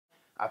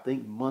I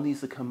think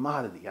money's a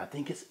commodity. I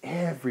think it's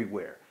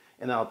everywhere.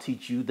 And I'll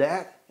teach you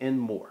that and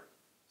more.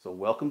 So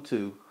welcome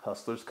to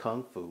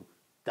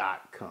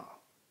HustlersKungFu.com.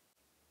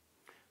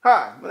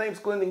 Hi, my name is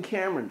Glendon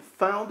Cameron,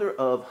 founder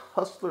of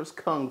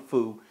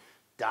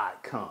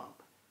HustlersKungFu.com.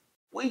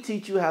 We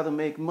teach you how to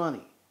make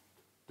money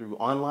through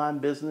online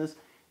business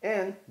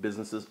and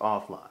businesses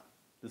offline.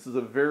 This is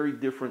a very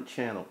different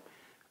channel.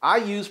 I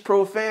use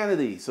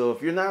profanity, so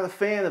if you're not a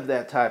fan of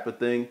that type of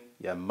thing,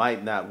 you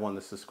might not want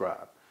to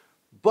subscribe.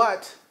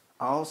 But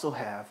I also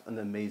have an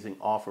amazing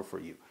offer for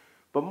you.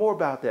 But more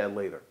about that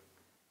later.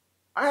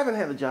 I haven't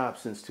had a job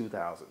since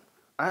 2000.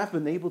 I have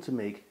been able to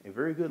make a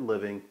very good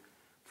living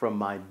from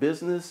my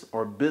business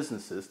or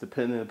businesses,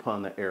 depending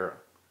upon the era.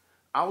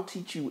 I'll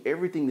teach you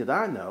everything that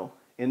I know,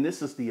 and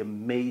this is the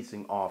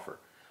amazing offer.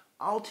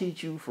 I'll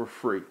teach you for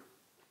free.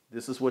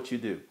 This is what you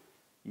do.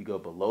 You go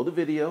below the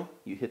video,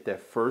 you hit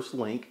that first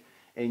link,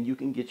 and you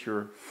can get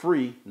your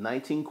free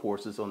 19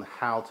 courses on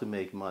how to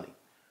make money.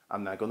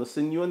 I'm not going to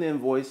send you an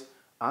invoice.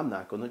 I'm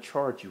not going to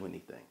charge you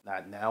anything.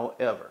 Not now,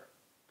 ever.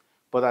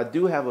 But I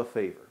do have a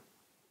favor.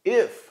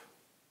 If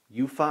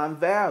you find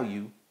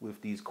value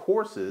with these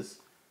courses,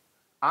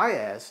 I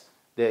ask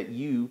that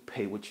you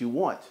pay what you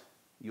want.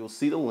 You'll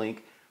see the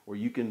link where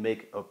you can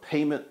make a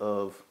payment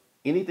of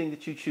anything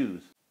that you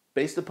choose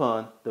based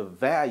upon the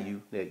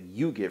value that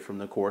you get from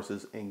the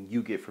courses and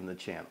you get from the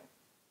channel.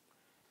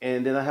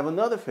 And then I have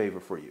another favor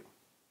for you.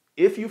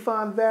 If you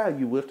find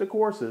value with the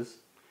courses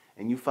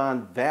and you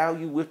find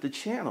value with the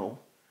channel,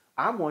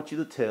 I want you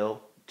to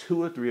tell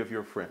 2 or 3 of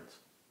your friends.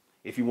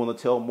 If you want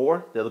to tell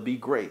more, that'll be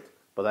great.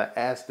 But I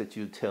ask that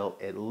you tell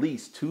at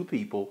least 2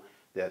 people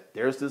that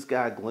there's this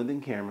guy, Glendon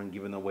Cameron,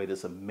 giving away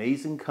this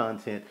amazing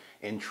content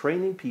and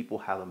training people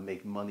how to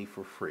make money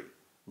for free,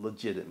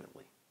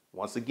 legitimately.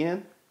 Once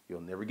again,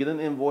 you'll never get an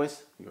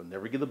invoice, you'll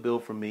never get a bill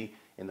from me,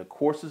 and the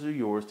courses are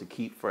yours to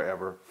keep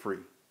forever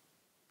free.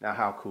 Now,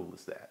 how cool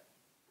is that?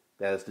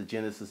 That is the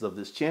genesis of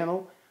this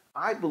channel.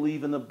 I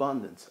believe in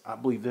abundance. I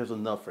believe there's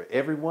enough for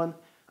everyone.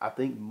 I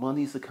think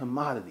money's a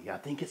commodity. I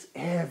think it's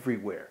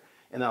everywhere.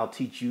 And I'll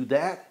teach you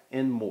that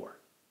and more.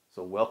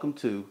 So welcome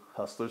to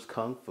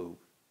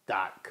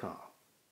HustlersKungFu.com.